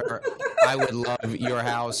seller, I would love your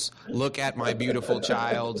house. Look at my beautiful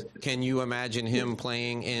child. Can you imagine him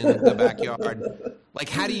playing in the backyard?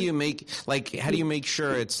 How do you make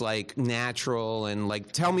sure it's natural,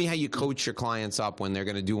 and tell me how you coach your clients up when they're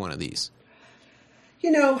going to do one of these?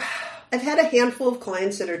 I've had a handful of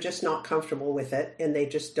clients that are just not comfortable with it, and they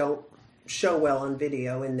just don't show well on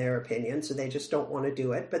video in their opinion, so they just don't want to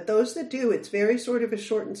do it. But those that do, it's very sort of a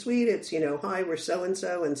short and sweet. It's, hi, we're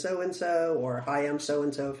so-and-so and so-and-so, or hi, I'm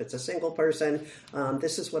so-and-so if it's a single person.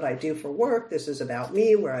 This is what I do for work. This is about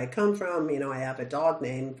me, where I come from. I have a dog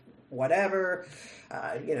named whatever,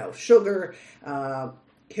 Sugar.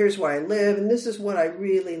 Here's where I live, and this is what I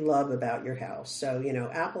really love about your house. So,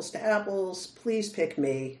 apples to apples, please pick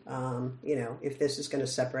me, if this is going to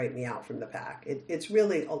separate me out from the pack. It's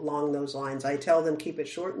really along those lines. I tell them keep it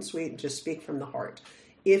short and sweet and just speak from the heart.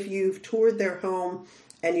 If you've toured their home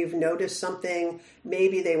and you've noticed something,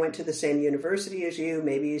 maybe they went to the same university as you,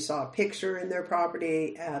 maybe you saw a picture in their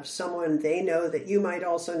property of someone they know that you might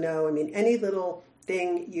also know. I mean, any little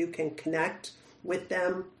thing you can connect with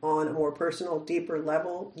them on a more personal, deeper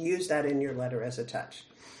level, use that in your letter as a touch.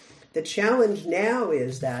 The challenge now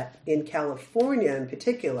is that in California in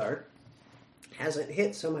particular, hasn't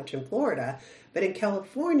hit so much in Florida, but in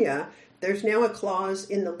California, there's now a clause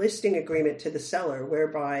in the listing agreement to the seller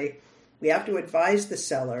whereby we have to advise the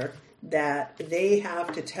seller that they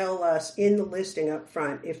have to tell us in the listing up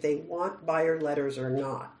front if they want buyer letters or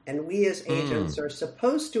not. And we as agents are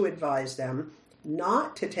supposed to advise them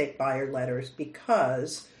not to take buyer letters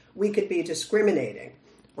because we could be discriminating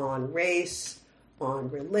on race, on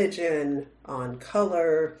religion, on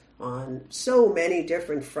color, on so many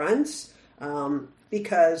different fronts.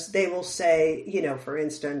 Because they will say, you know, for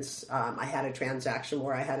instance, I had a transaction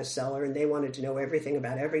where I had a seller and they wanted to know everything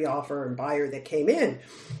about every offer and buyer that came in.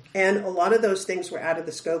 And a lot of those things were out of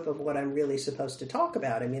the scope of what I'm really supposed to talk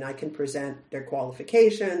about. I mean, I can present their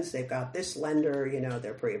qualifications. They've got this lender, you know,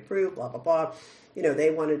 they're pre-approved, blah, blah, blah. You know,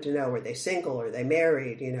 they wanted to know, were they single? Are they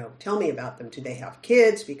married? You know, tell me about them. Do they have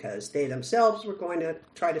kids? Because they themselves were going to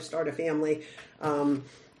try to start a family. And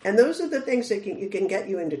those are the things that can get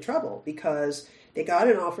you into trouble because they got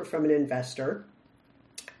an offer from an investor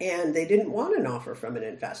and they didn't want an offer from an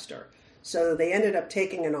investor. So they ended up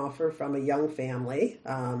taking an offer from a young family,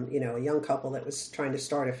 you know, a young couple that was trying to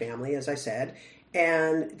start a family, as I said.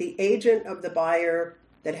 And the agent of the buyer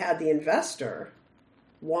that had the investor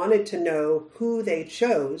wanted to know who they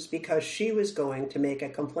chose because she was going to make a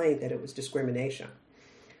complaint that it was discrimination.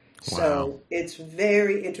 Wow. So it's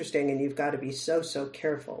very interesting and you've got to be so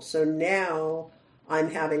careful. So now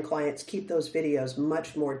I'm having clients keep those videos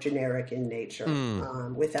much more generic in nature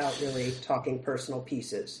without really talking personal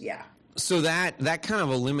pieces. Yeah. So that kind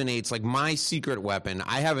of eliminates like my secret weapon.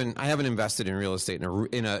 I haven't invested in real estate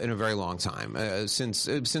in a very long time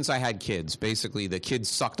since I had kids. Basically, the kids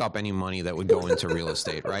sucked up any money that would go into real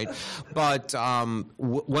estate, right? But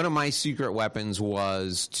one of my secret weapons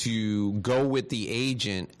was to go with the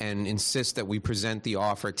agent and insist that we present the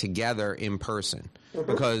offer together in person.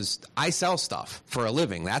 Because I sell stuff for a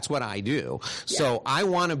living. That's what I do. Yeah. So I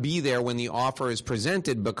want to be there when the offer is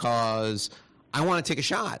presented because I want to take a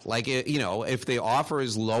shot. Like, you know, if the offer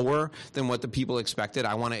is lower than what the people expected,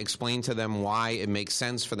 I want to explain to them why it makes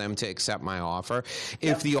sense for them to accept my offer.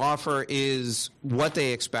 Yep. If the offer is what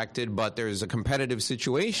they expected, but there's a competitive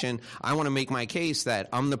situation, I want to make my case that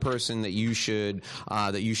I'm the person that you should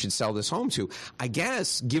sell this home to. I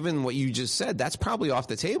guess, given what you just said, that's probably off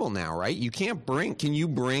the table now, right? Can you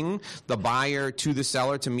bring the buyer to the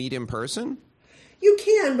seller to meet in person? You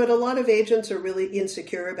can, but a lot of agents are really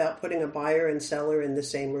insecure about putting a buyer and seller in the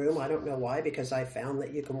same room. I don't know why, because I found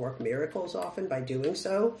that you can work miracles often by doing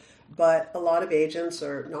so. But a lot of agents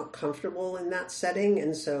are not comfortable in that setting,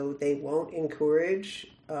 and so they won't encourage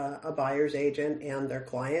a buyer's agent and their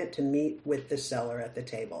client to meet with the seller at the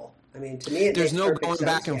the I mean, to me, there's no going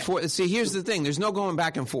back and forth. See, here's the thing: there's no going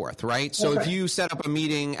back and forth, right? So if you set up a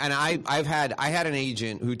meeting, and I had an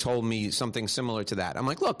agent who told me something similar to that. I'm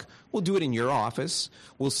like, look, we'll do it in your office.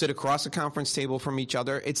 We'll sit across a conference table from each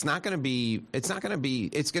other. It's going to be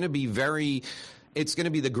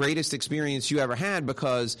the greatest experience you ever had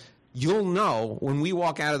because you'll know when we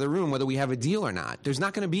walk out of the room whether we have a deal or not. There's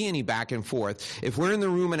not going to be any back and forth. If we're in the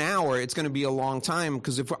room an hour, it's going to be a long time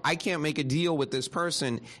because if I can't make a deal with this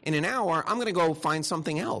person in an hour, I'm going to go find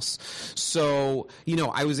something else. So, you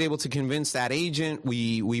know, I was able to convince that agent.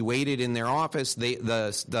 We waited in their office.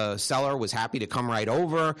 The seller was happy to come right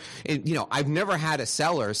over. You know, I've never had a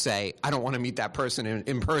seller say, I don't want to meet that person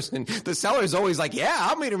in person. The seller is always like, yeah,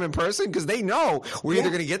 I'll meet him in person because they know we're either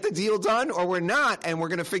going to get the deal done or we're not, and we're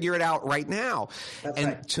going to figure it out right now. That's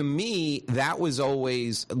right. To me, that was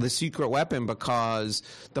always the secret weapon because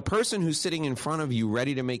the person who's sitting in front of you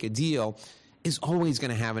ready to make a deal is always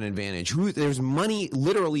going to have an advantage. There's money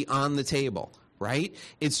literally on the table. Right?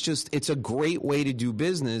 It's a great way to do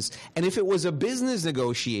business. And if it was a business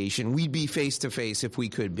negotiation, we'd be face to face if we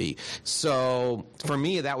could be. So for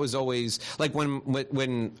me, that was always like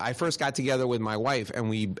when I first got together with my wife and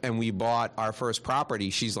we bought our first property,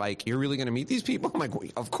 she's like, you're really going to meet these people? I'm like,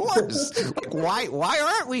 of course. Like, why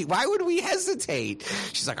aren't we? Why would we hesitate?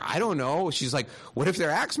 She's like, I don't know. She's like, what if they're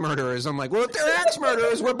axe murderers? I'm like, well, if they're axe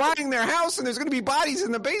murderers, we're buying their house and there's going to be bodies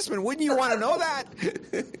in the basement. Wouldn't you want to know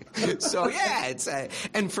that? So yeah.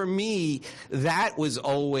 And for me, that was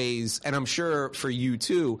always, and I'm sure for you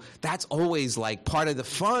too, that's always like part of the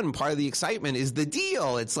fun, part of the excitement is the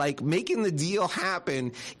deal. It's like making the deal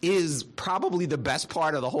happen is probably the best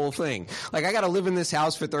part of the whole thing. Like, I got to live in this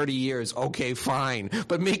house for 30 years. Okay, fine.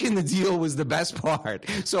 But making the deal was the best part.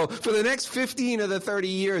 So for the next 15 of the 30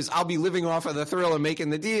 years, I'll be living off of the thrill of making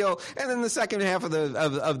the deal. And then the second half of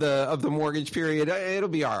the mortgage period, it'll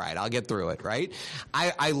be all right. I'll get through it. Right.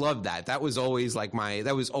 I love that. That was always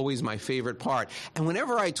always my favorite part. And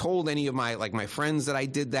whenever I told any of my friends that I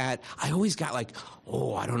did that, I always got like,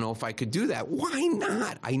 oh, I don't know if I could do that. Why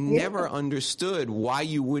not? I never understood why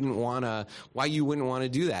you wouldn't want to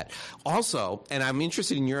do that. Also, and I'm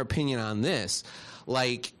interested in your opinion on this,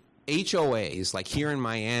 like HOAs, like here in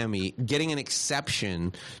Miami, getting an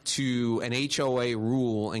exception to an HOA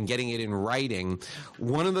rule and getting it in writing.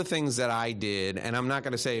 One of the things that I did, and I'm not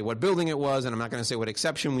going to say what building it was, and I'm not going to say what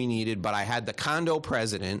exception we needed, but I had the condo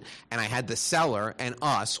president and I had the seller and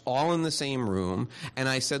us all in the same room, and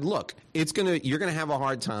I said, look, you're going to have a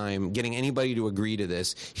hard time getting anybody to agree to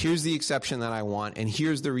this. Here's the exception that I want, and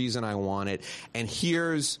here's the reason I want it, and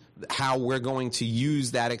here's how we're going to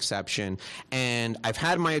use that exception. And I've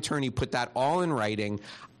had my attorney put that all in writing.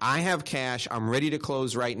 I have cash. I'm ready to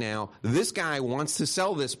close right now. This guy wants to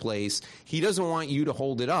sell this place. He doesn't want you to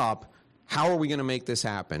hold it up. How are we going to make this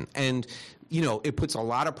happen? And it puts a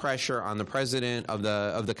lot of pressure on the president of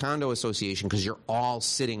the condo association because you're all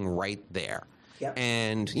sitting right there. Yep.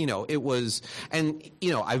 And,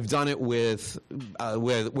 I've done it with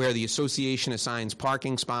where the association assigns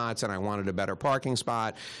parking spots, and I wanted a better parking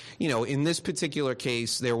spot. In this particular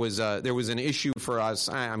case, there was an issue for us.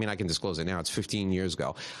 I mean, I can disclose it now. It's 15 years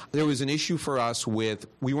ago. There was an issue for us we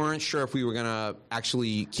weren't sure if we were going to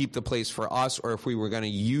actually keep the place for us or if we were going to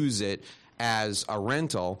use it as a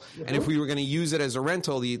rental. Mm-hmm. And if we were going to use it as a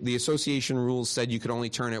rental, the association rules said you could only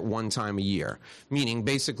turn it one time a year, meaning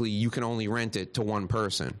basically you can only rent it to one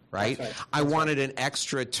person, right? That's right. I wanted an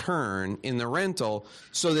extra turn in the rental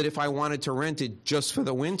so that if I wanted to rent it just for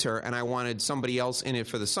the winter and I wanted somebody else in it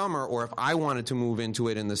for the summer, or if I wanted to move into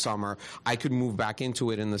it in the summer, I could move back into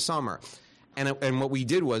it in the summer. And what we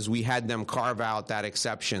did was we had them carve out that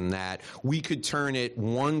exception that we could turn it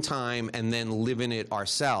one time and then live in it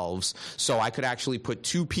ourselves. So I could actually put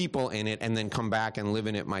two people in it and then come back and live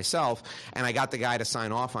in it myself. And I got the guy to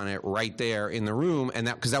sign off on it right there in the room, and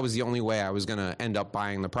because that was the only way I was going to end up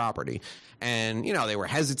buying the property. And, they were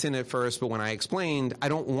hesitant at first, but when I explained, I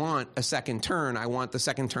don't want a second turn, I want the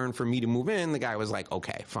second turn for me to move in, the guy was like,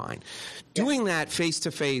 okay, fine. Doing that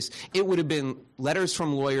face-to-face, it would have been letters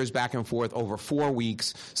from lawyers back and forth over 4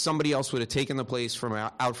 weeks. Somebody else would have taken the place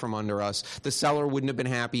out from under us. The seller wouldn't have been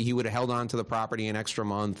happy. He would have held on to the property an extra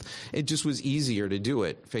month. It just was easier to do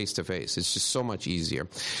it face-to-face. It's just so much easier.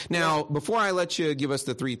 Now, before I let you give us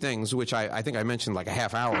the three things, which I think I mentioned like a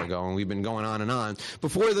half hour ago, and we've been going on and on,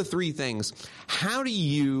 before the three things, how do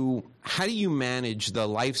you manage the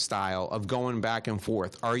lifestyle of going back and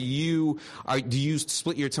forth? Do you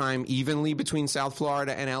split your time evenly between South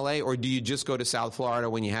Florida and LA, or do you just go to South Florida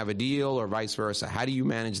when you have a deal, or vice versa? How do you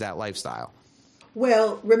manage that lifestyle?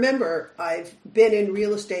 Well, remember, I've been in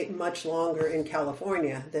real estate much longer in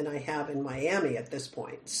California than I have in Miami at this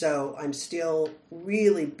point. So I'm still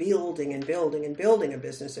really building a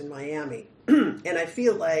business in Miami. And I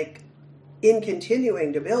feel like in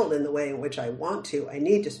continuing to build in the way in which I want to, I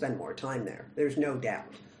need to spend more time there. There's no doubt.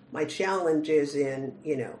 My challenge is in,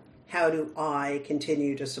 how do I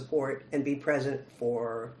continue to support and be present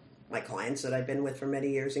for my clients that I've been with for many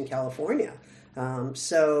years in California?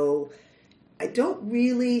 So I don't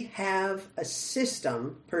really have a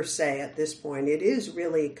system per se at this point. It is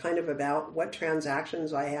really kind of about what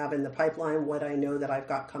transactions I have in the pipeline, what I know that I've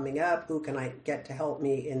got coming up, who can I get to help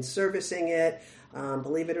me in servicing it.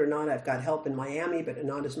 Believe it or not, I've got help in Miami, but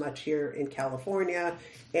not as much here in California.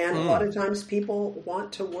 And a lot of times people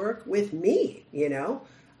want to work with me,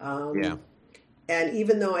 And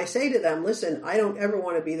even though I say to them, listen, I don't ever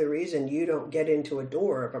want to be the reason you don't get into a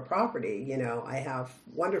door of a property. I have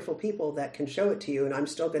wonderful people that can show it to you, and I'm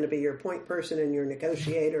still going to be your point person and your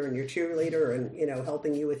negotiator and your cheerleader and,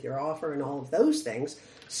 helping you with your offer and all of those things.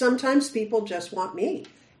 Sometimes people just want me.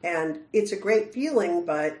 And it's a great feeling,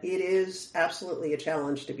 but it is absolutely a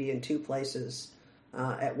challenge to be in two places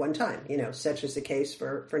at one time, such as the case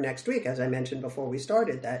for next week, as I mentioned before we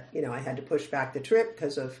started, that, I had to push back the trip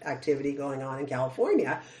because of activity going on in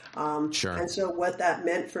California. Sure. And so what that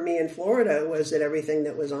meant for me in Florida was that everything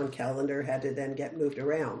that was on calendar had to then get moved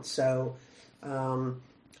around. So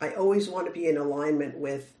I always want to be in alignment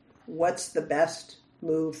with what's the best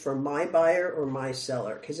move for my buyer or my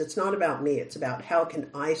seller, because it's not about me. It's about how can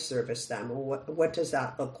I service them, or what does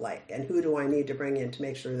that look like, and who do I need to bring in to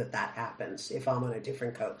make sure that happens if I'm on a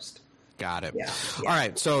different coast. Got it. Yeah. All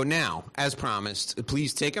right. So now, as promised,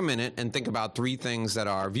 please take a minute and think about 3 things that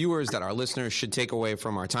our viewers, that our listeners should take away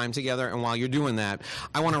from our time together. And while you're doing that,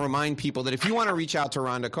 I want to remind people that if you want to reach out to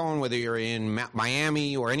Rhonda Kohn, whether you're in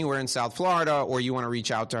Miami or anywhere in South Florida, or you want to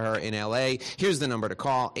reach out to her in LA, here's the number to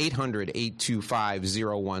call,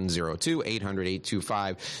 800-825-0102,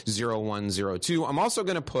 800-825-0102. I'm also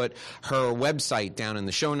going to put her website down in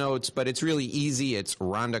the show notes, but it's really easy. It's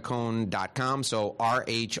rhondakohn.com. So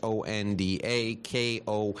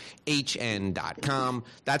RHONDAKOHN.com.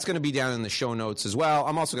 That's going to be down in the show notes as well.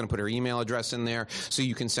 I'm also going to put her email address in there so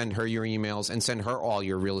you can send her your emails and send her all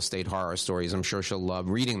your real estate horror stories. I'm sure she'll love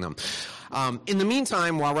reading them. In the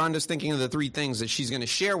meantime, while Rhonda's thinking of the 3 things that she's going to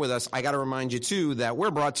share with us, I got to remind you, too, that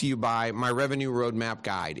we're brought to you by my Revenue Roadmap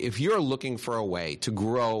Guide. If you're looking for a way to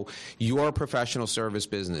grow your professional service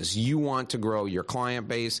business, you want to grow your client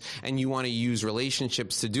base, and you want to use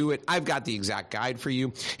relationships to do it, I've got the exact guide for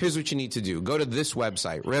you. Here's what you need to do. Go to this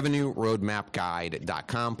website,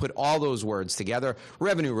 revenueroadmapguide.com. Put all those words together,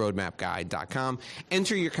 revenueroadmapguide.com.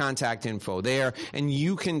 Enter your contact info there, and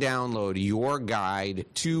you can download your guide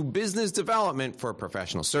to business development for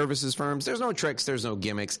professional services firms. There's no tricks, there's no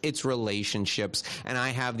gimmicks, it's relationships, and I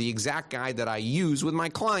have the exact guide that I use with my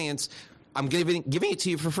clients. I'm giving it to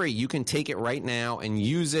you for free. You can take it right now and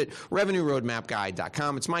use it.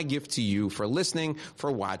 RevenueRoadmapGuide.com. It's my gift to you for listening, for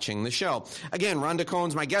watching the show. Again, Rhonda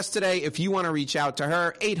Kohn's my guest today. If you want to reach out to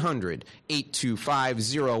her,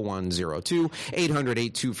 800-825-0102,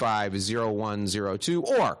 800-825-0102,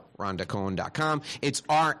 or RhondaKohn.com. It's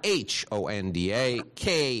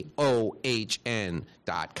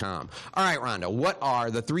RHONDAKOHN.com. All right, Rhonda, what are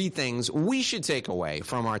the 3 things we should take away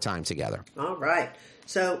from our time together? All right.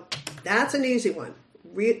 So that's an easy one.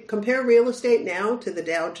 Compare real estate now to the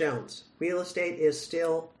Dow Jones. Real estate is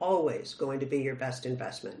still always going to be your best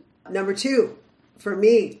investment. Number 2, for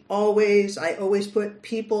me, I always put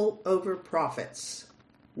people over profits.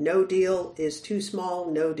 No deal is too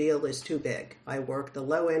small, no deal is too big. I work the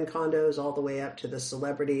low-end condos all the way up to the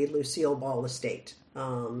celebrity Lucille Ball estate.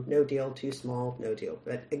 No deal too small, no deal.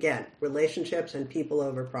 But again, relationships and people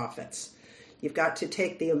over profits. You've got to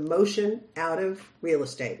take the emotion out of real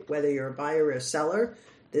estate, whether you're a buyer or a seller.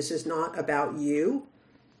 This is not about you.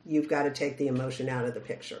 You've got to take the emotion out of the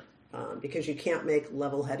picture because you can't make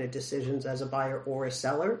level-headed decisions as a buyer or a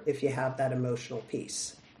seller if you have that emotional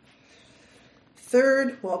piece.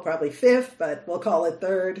 Third, well, probably 5th, but we'll call it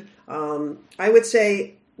 3rd. I would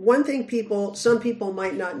say one thing some people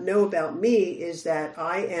might not know about me is that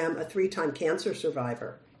I am a 3-time cancer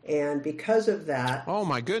survivor. And because of that... Oh,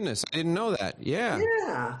 my goodness. I didn't know that. Yeah.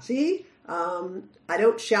 Yeah. See? I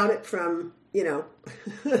don't shout it from,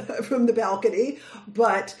 from the balcony,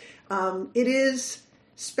 but it is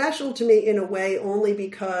special to me in a way only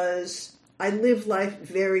because I live life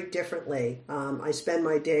very differently. I spend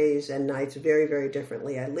my days and nights very, very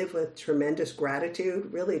differently. I live with tremendous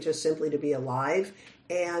gratitude, really just simply to be alive.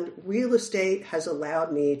 And real estate has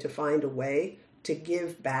allowed me to find a way to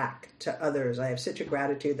give back to others. I have such a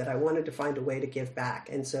gratitude that I wanted to find a way to give back.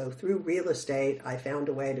 And so through real estate, I found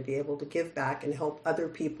a way to be able to give back and help other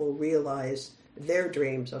people realize their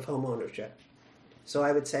dreams of home ownership. So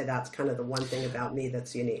I would say that's kind of the one thing about me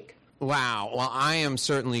that's unique. Wow. Well, I am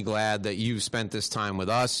certainly glad that you've spent this time with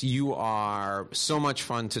us. You are so much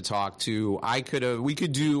fun to talk to. We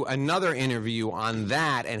could do another interview on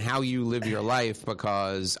that and how you live your life,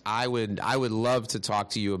 because I would love to talk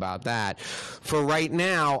to you about that. For right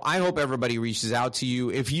now, I hope everybody reaches out to you.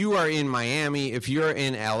 If you are in Miami, if you're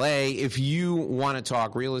in LA, if you want to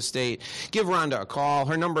talk real estate, give Rhonda a call.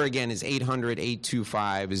 Her number again is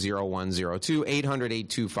 800-825-0102,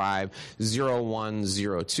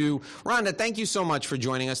 800-825-0102. Rhonda, thank you so much for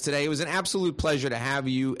joining us today. It was an absolute pleasure to have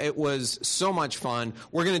you. It was so much fun.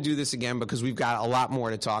 We're going to do this again because we've got a lot more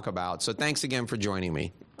to talk about. So thanks again for joining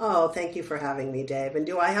me. Oh, thank you for having me, Dave. And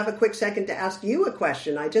do I have a quick second to ask you a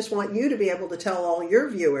question? I just want you to be able to tell all your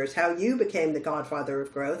viewers how you became the godfather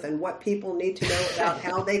of growth and what people need to know about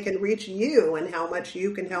how they can reach you and how much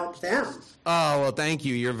you can help them. Oh, well, thank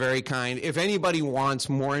you. You're very kind. If anybody wants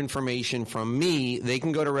more information from me, they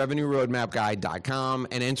can go to RevenueRoadmapGuide.com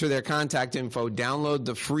and enter their contact info, download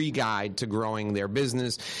the free guide to growing their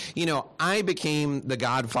business. You know, I became the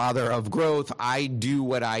godfather of growth. I do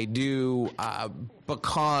what I do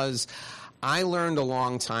because I learned a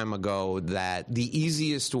long time ago that the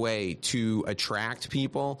easiest way to attract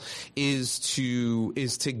people is to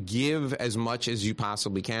give as much as you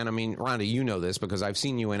possibly can. I mean, Rhonda, you know this because I've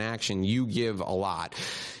seen you in action. You give a lot.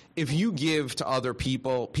 if you give to other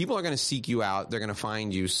people, people are going to seek you out. They're going to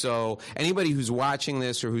find you. So anybody who's watching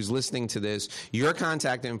this or who's listening to this, your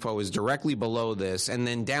contact info is directly below this. And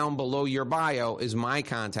then down below your bio is my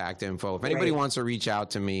contact info. If anybody wants to reach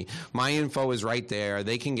out to me, my info is right there.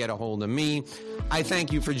 They can get a hold of me. I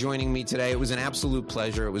thank you for joining me today. It was an absolute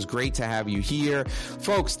pleasure. It was great to have you here.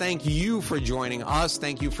 Folks, thank you for joining us.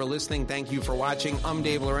 Thank you for listening. Thank you for watching. I'm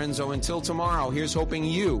Dave Lorenzo. Until tomorrow, here's hoping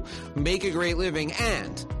you make a great living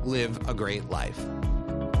and live a great life.